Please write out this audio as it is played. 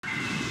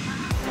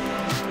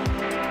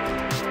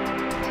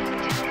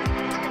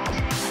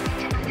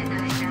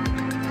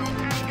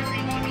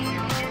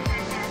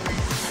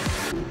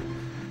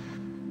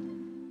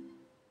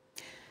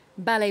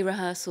Ballet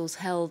rehearsals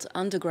held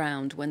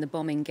underground when the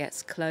bombing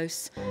gets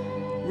close.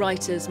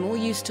 Writers more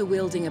used to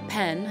wielding a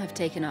pen have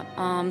taken up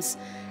arms,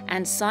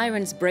 and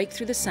sirens break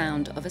through the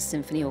sound of a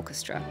symphony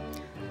orchestra.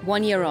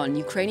 1 year on,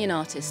 Ukrainian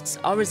artists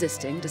are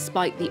resisting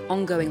despite the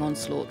ongoing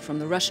onslaught from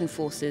the Russian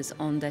forces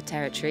on their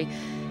territory.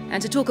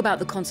 And to talk about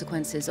the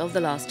consequences of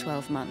the last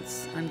 12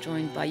 months, I'm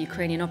joined by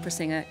Ukrainian opera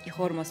singer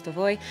Ihor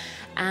Mostovoy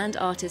and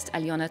artist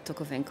Alyona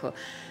Tokovenko,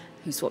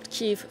 who swapped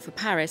Kyiv for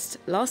Paris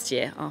last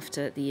year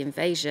after the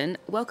invasion.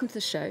 Welcome to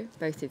the show,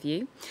 both of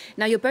you.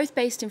 Now, you're both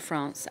based in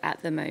France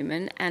at the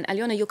moment, and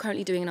Alyona, you're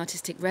currently doing an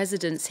artistic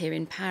residence here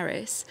in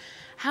Paris.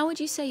 How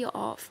would you say your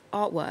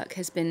artwork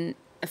has been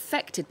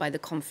affected by the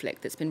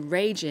conflict that's been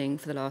raging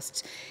for the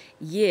last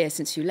year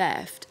since you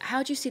left?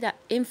 How do you see that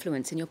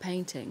influence in your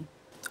painting?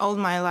 All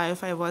my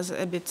life I was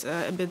a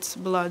bit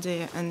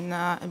bloody and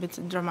a bit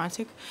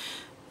dramatic,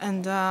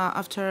 and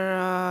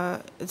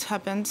after it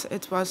happened,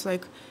 it was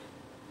like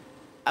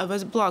I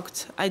was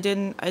blocked. I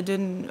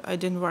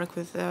didn't work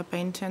with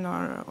painting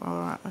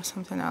or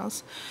something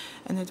else,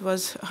 and it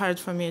was hard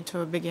for me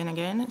to begin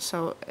again.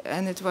 So,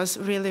 and it was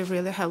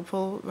really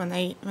helpful when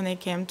I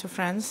came to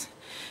France,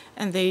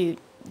 and they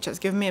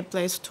just give me a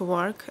place to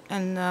work,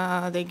 and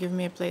they give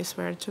me a place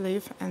where to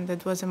live. And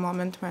that was a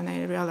moment when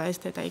I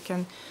realized that I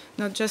can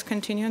not just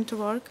continue to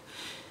work,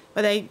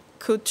 but I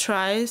could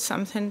try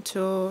something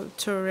to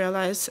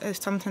realize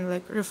something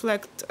like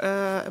reflect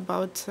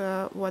about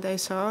what I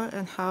saw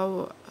and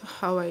how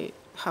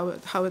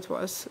it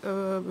was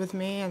with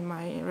me and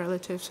my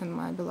relatives and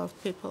my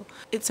beloved people.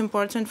 It's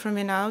important for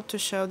me now to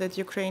show that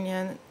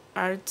Ukrainian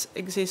art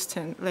exists,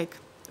 and like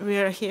we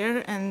are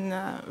here, and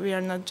we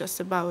are not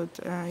just about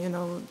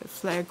the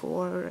flag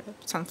or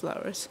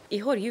sunflowers.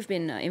 Ihor, you've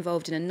been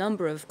involved in a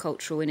number of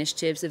cultural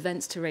initiatives,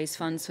 events to raise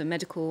funds for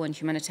medical and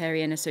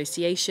humanitarian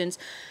associations.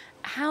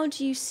 How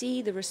do you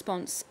see the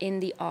response in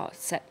the art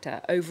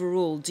sector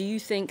overall? Do you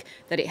think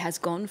that it has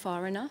gone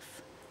far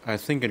enough? I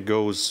think it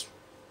does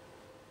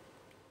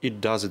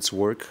its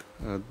work.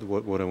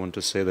 What I want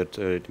to say, that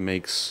it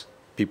makes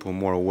people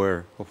more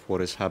aware of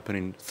what is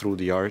happening through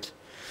the art.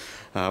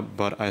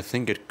 But I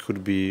think it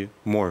could be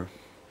more.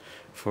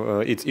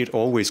 It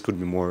always could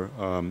be more,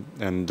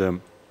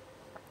 and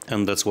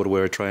that's what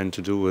we're trying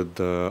to do with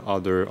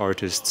other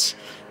artists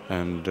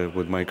and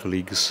with my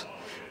colleagues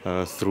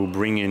through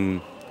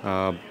bringing,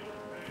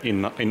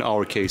 in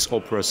our case,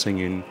 opera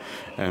singing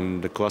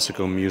and the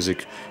classical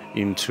music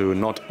into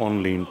not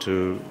only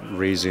into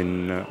raising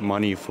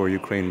money for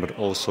Ukraine, but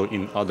also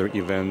in other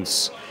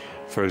events.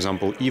 For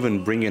example,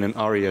 even bringing an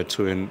aria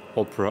to an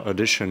opera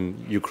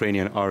audition,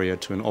 Ukrainian aria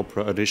to an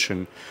opera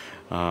audition,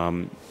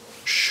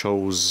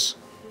 shows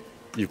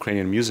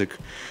Ukrainian music.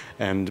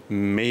 And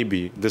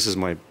maybe, this is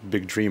my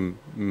big dream,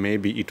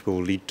 maybe it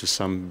will lead to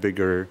some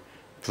bigger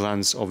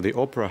plans of the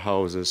opera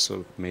houses,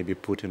 so maybe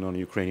putting on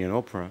Ukrainian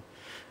opera,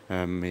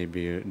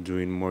 maybe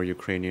doing more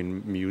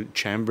Ukrainian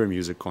chamber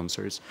music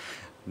concerts.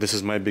 This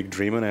is my big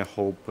dream, and I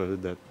hope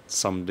that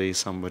someday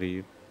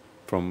somebody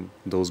from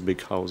those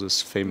big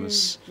houses,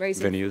 famous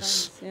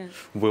venues,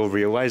 will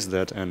realize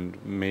that and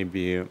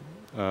maybe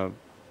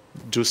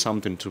do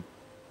something to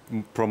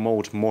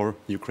promote more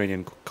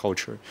Ukrainian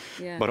culture.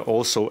 Yeah. But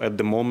also, at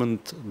the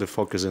moment, the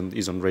focus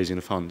is on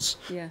raising funds,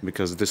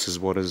 because this is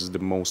what is the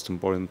most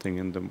important thing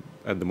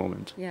at the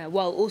moment. Yeah,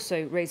 while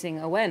also raising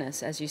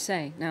awareness, as you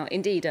say. Now,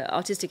 indeed,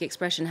 artistic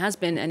expression has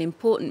been an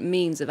important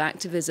means of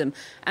activism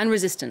and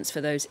resistance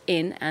for those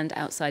in and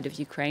outside of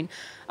Ukraine.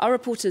 Our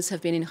reporters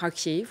have been in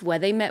Kharkiv, where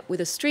they met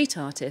with a street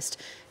artist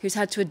who's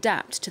had to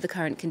adapt to the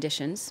current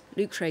conditions.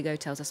 Luke Trego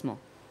tells us more.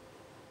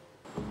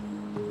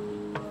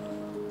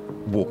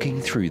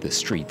 Walking through the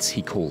streets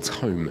he calls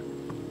home,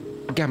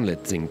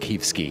 Gamlet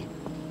Zinkivsky,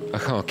 a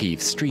Kharkiv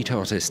street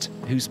artist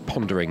who's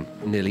pondering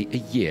nearly a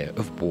year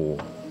of war.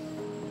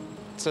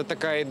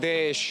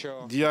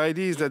 The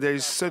idea is that there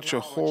is such a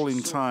hole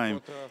in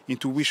time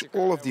into which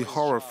all of the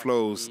horror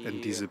flows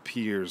and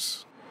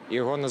disappears.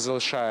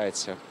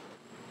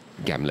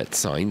 Gamlet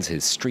signs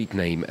his street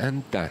name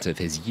and that of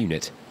his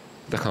unit,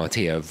 the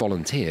Khartia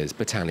Volunteers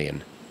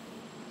Battalion.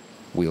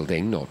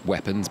 Wielding not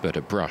weapons but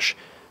a brush,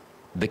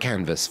 the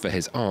canvas for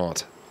his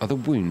art are the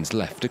wounds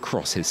left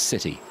across his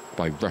city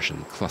by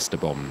Russian cluster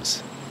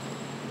bombs.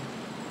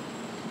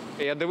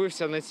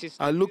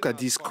 I look at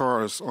these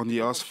cars on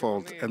the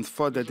asphalt and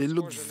thought that they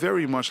looked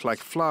very much like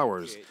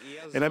flowers.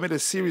 And I made a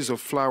series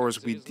of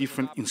flowers with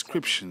different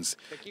inscriptions.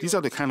 These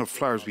are the kind of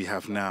flowers we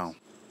have now.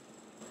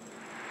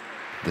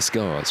 The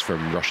scars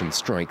from Russian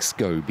strikes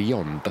go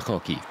beyond the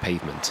Kharkiv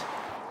pavement.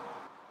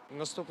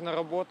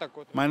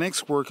 My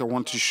next work I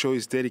want to show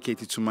is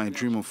dedicated to my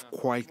dream of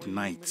quiet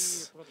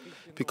nights.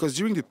 Because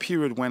during the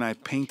period when I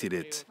painted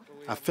it,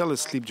 I fell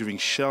asleep during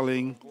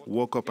shelling,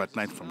 woke up at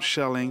night from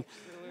shelling,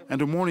 and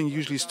the morning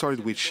usually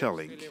started with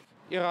shelling.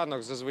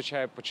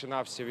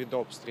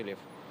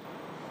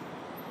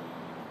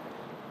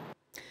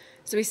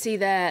 So we see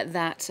there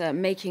that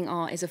making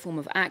art is a form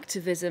of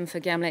activism for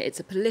Gamle. It's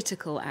a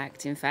political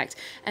act, in fact.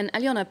 And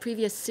Aliona, a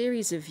previous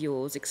series of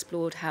yours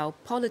explored how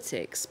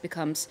politics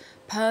becomes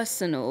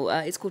personal.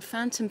 It's called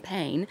Phantom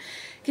Pain.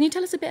 Can you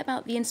tell us a bit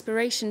about the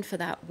inspiration for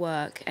that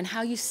work and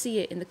how you see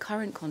it in the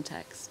current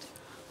context?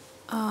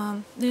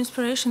 The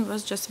inspiration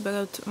was just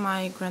about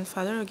my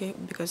grandfather,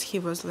 because he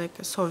was like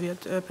a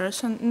Soviet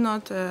person,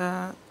 not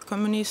a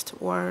communist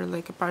or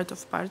like a part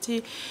of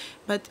party,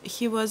 but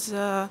he was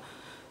the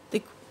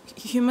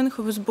human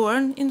who was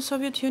born in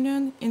Soviet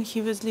Union, and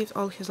he was lived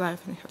all his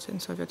life in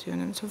Soviet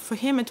Union. So for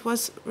him, it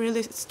was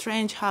really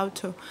strange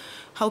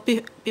how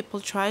people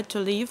tried to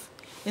live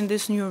in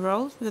this new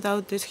world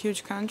without this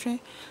huge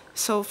country.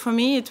 So for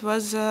me, it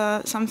was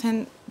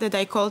something that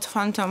I called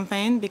phantom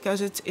pain,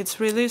 because it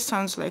really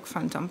sounds like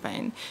phantom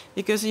pain,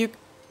 because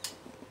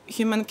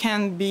human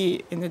can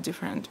be in a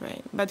different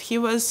way. But he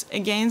was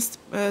against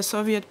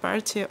Soviet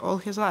party all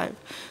his life.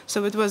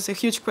 So it was a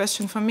huge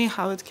question for me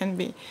how it can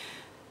be.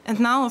 And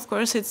now, of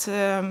course, it's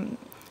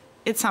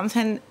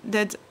something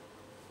that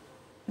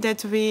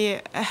we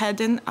had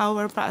in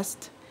our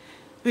past.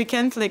 We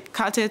can't like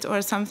cut it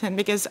or something,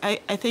 because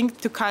I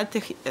think to cut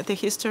the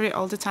history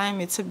all the time,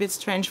 it's a bit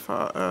strange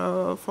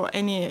for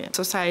any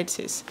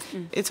societies.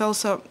 It's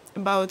also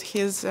about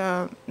his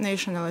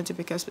nationality,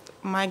 because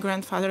my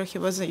grandfather, he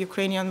was a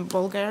Ukrainian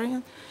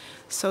Bulgarian.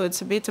 So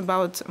it's a bit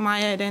about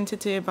my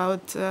identity,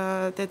 about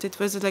that it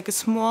was like a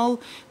small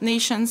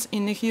nations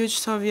in a huge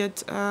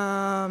Soviet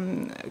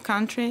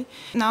country.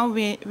 Now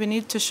we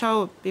need to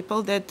show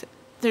people that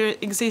they're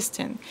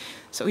existing.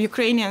 So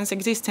Ukrainians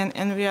existing,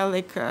 and we are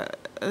like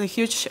a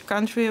huge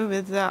country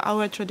with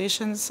our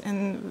traditions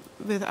and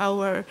with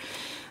our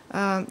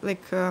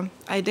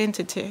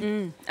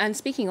identity. And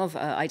speaking of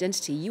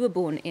identity, you were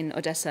born in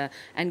Odessa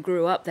and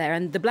grew up there,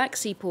 and the Black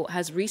Sea port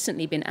has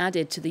recently been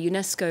added to the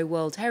UNESCO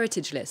World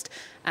Heritage List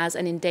as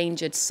an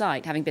endangered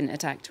site, having been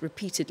attacked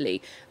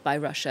repeatedly by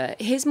Russia.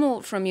 Here's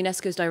more from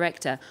UNESCO's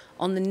director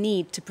on the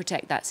need to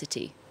protect that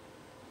city.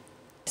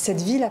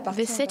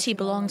 This city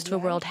belongs to a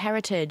World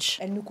Heritage.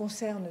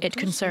 It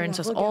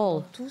concerns us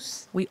all.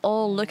 We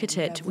all look at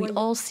it, we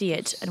all see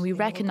it, and we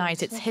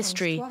recognize its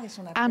history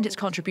and its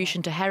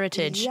contribution to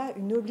heritage.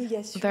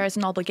 There is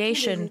an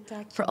obligation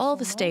for all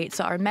the states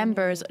that are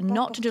members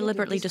not to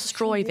deliberately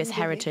destroy this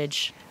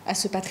heritage.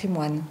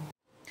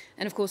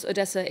 And of course,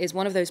 Odessa is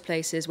one of those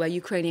places where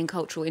Ukrainian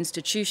cultural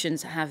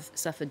institutions have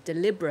suffered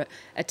deliberate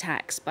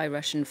attacks by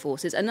Russian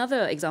forces.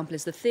 Another example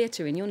is the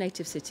theatre in your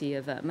native city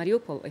of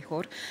Mariupol,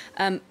 Ihor.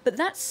 But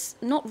that's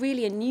not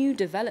really a new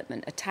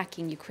development,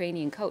 attacking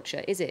Ukrainian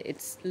culture, is it?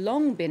 It's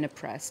long been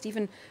oppressed,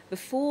 even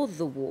before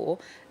the war,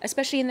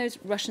 especially in those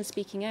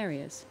Russian-speaking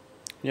areas.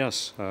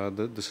 Yes,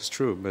 this is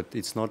true, but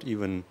it's not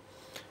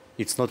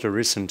a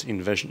recent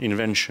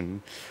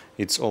invention.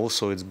 It's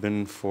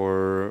been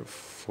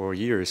for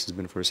years, it's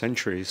been for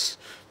centuries,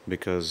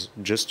 because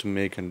just to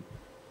make a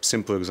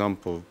simple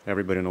example,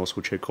 everybody knows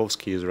who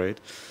Tchaikovsky is, right?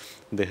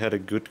 They had a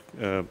good,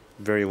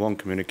 very long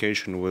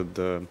communication with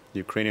the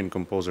Ukrainian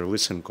composer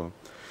Lysenko.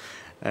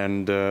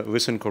 And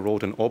Lysenko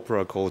wrote an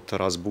opera called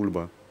Taras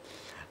Bulba,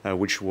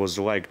 which was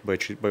liked by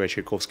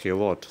Tchaikovsky a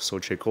lot. So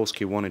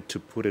Tchaikovsky wanted to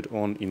put it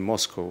on in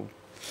Moscow.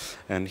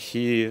 And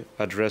he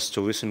addressed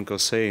to Lysenko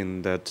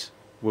saying that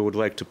we would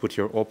like to put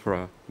your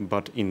opera,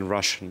 but in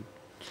Russian,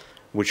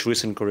 which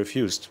Lysenko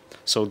refused.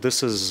 So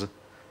this is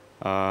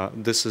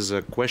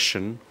a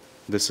question.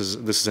 This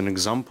is an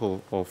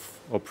example of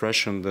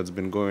oppression that's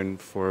been going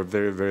for a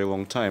very, very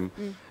long time,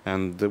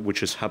 and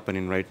which is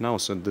happening right now.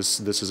 So this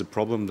is a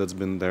problem that's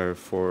been there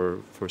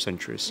for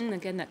centuries.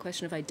 Again, that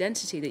question of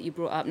identity that you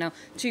brought up. Now,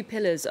 two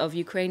pillars of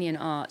Ukrainian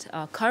art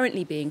are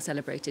currently being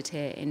celebrated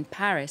here in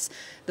Paris.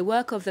 The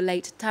work of the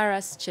late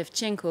Taras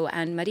Shevchenko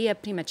and Maria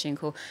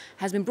Primachenko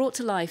has been brought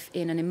to life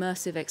in an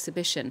immersive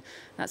exhibition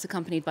that's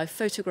accompanied by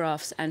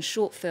photographs and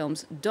short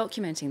films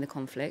documenting the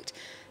conflict.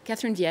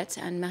 Catherine Viette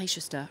and Marie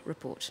Schuster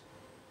report.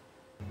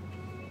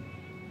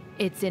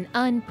 It's an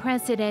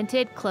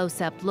unprecedented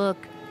close-up look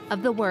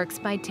of the works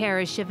by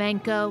Taras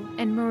Shevchenko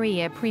and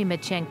Maria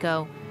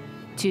Primachenko,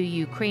 two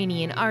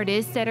Ukrainian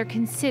artists that are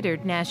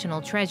considered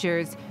national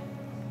treasures.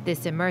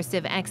 This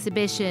immersive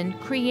exhibition,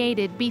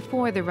 created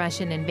before the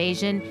Russian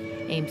invasion,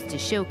 aims to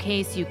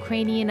showcase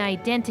Ukrainian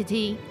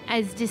identity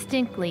as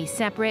distinctly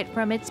separate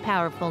from its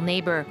powerful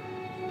neighbor.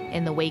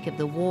 In the wake of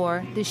the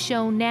war, the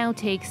show now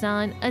takes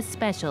on a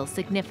special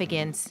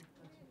significance.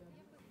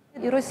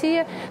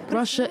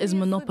 Russia is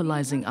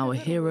monopolizing our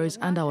heroes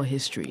and our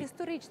history.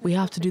 We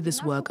have to do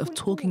this work of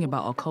talking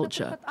about our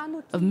culture,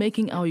 of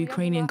making our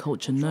Ukrainian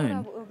culture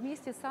known.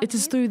 It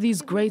is through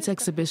these great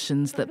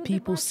exhibitions that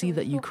people see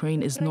that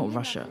Ukraine is not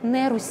Russia.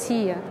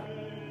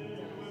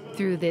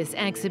 Through this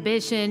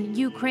exhibition,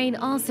 Ukraine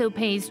also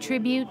pays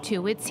tribute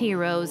to its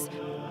heroes.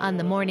 On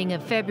the morning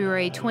of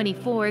February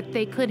 24th,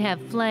 they could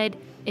have fled.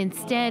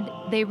 Instead,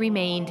 they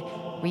remained,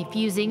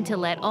 refusing to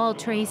let all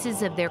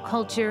traces of their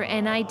culture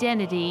and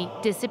identity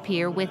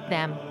disappear with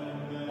them.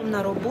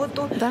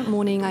 That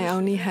morning, I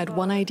only had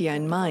one idea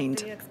in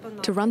mind: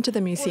 to run to the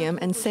museum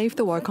and save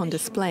the work on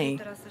display.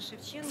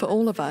 For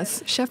all of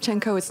us,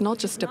 Shevchenko is not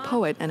just a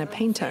poet and a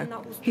painter.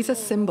 He's a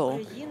symbol.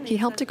 He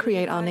helped to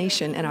create our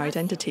nation and our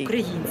identity.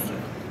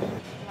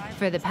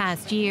 For the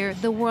past year,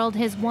 the world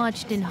has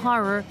watched in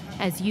horror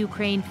as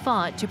Ukraine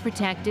fought to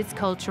protect its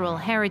cultural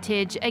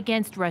heritage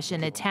against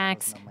Russian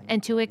attacks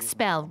and to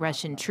expel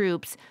Russian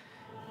troops.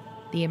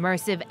 The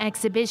immersive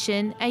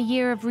exhibition, A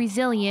Year of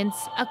Resilience,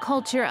 a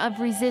Culture of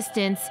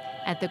Resistance,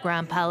 at the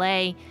Grand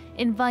Palais,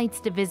 invites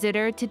the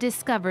visitor to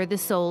discover the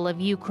soul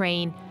of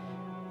Ukraine.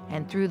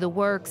 And through the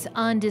works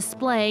on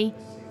display,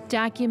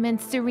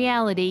 documents the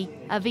reality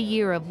of a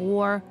year of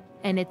war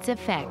and its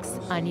effects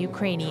on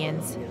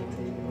Ukrainians.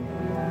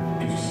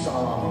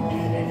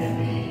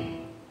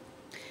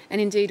 And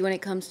indeed, when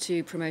it comes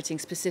to promoting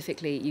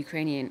specifically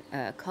Ukrainian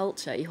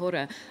culture,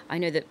 Ihora, I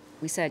know that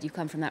we said you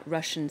come from that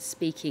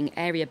Russian-speaking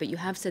area, but you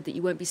have said that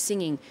you won't be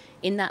singing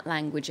in that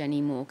language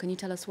anymore. Can you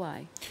tell us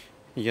why?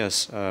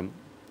 Yes,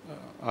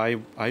 I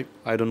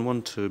don't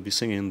want to be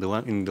singing in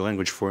the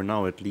language for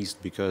now, at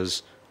least,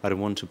 because I don't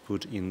want to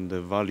put in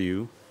the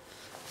value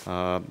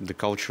the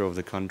culture of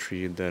the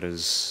country that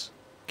is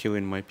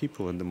killing my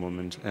people at the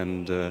moment.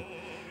 And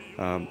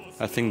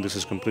I think this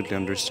is completely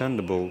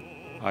understandable.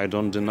 I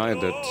don't deny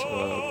that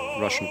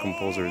Russian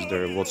composers,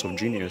 there are lots of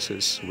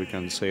geniuses. We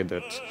can say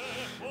that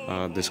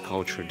this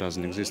culture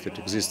doesn't exist, it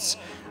exists.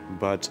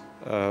 But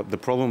the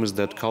problem is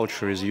that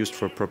culture is used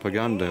for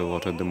propaganda a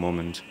lot at the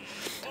moment.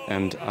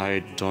 And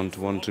I don't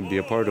want to be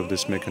a part of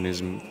this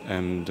mechanism,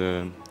 and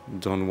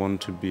don't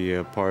want to be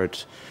a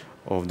part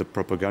of the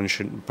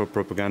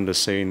propaganda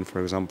saying, for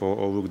example,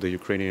 oh look, the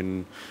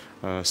Ukrainian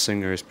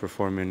singer is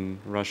performing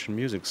Russian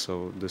music,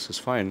 so this is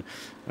fine.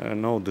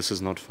 No, this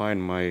is not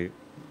fine. My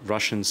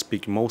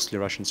mostly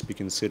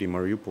Russian-speaking city,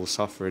 Mariupol,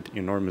 suffered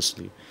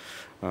enormously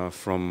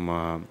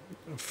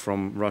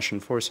from Russian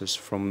forces,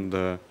 from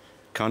the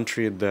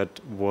country that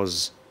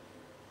was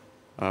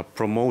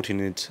promoting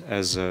it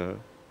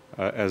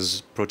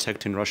as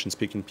protecting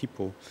Russian-speaking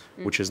people,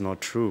 which is not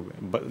true,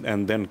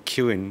 and then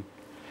killing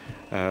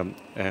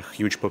a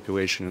huge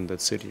population in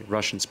that city,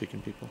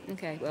 Russian-speaking people.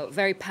 Okay, well,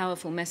 very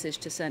powerful message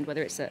to send,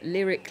 whether it's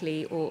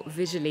lyrically or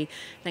visually.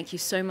 Thank you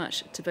so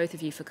much to both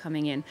of you for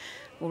coming in.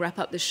 We'll wrap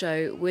up the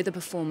show with a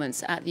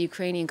performance at the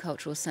Ukrainian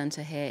Cultural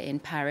Centre here in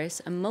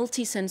Paris, a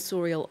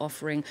multi-sensorial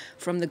offering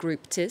from the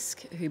group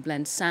Tisk, who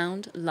blend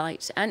sound,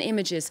 light and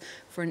images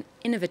for an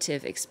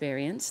innovative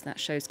experience. That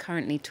show's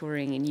currently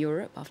touring in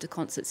Europe after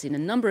concerts in a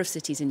number of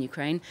cities in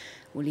Ukraine.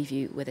 We'll leave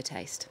you with a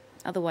taste.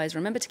 Otherwise,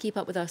 remember to keep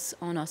up with us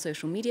on our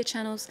social media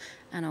channels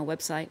and our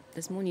website.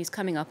 There's more news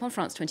coming up on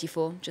France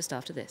 24 just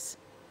after this.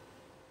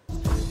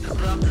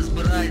 Правда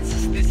збирається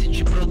з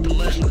тисячі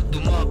протилежних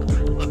думок,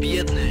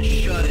 об'єднує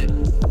щорі,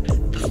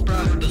 та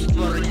справи до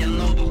створення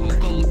нового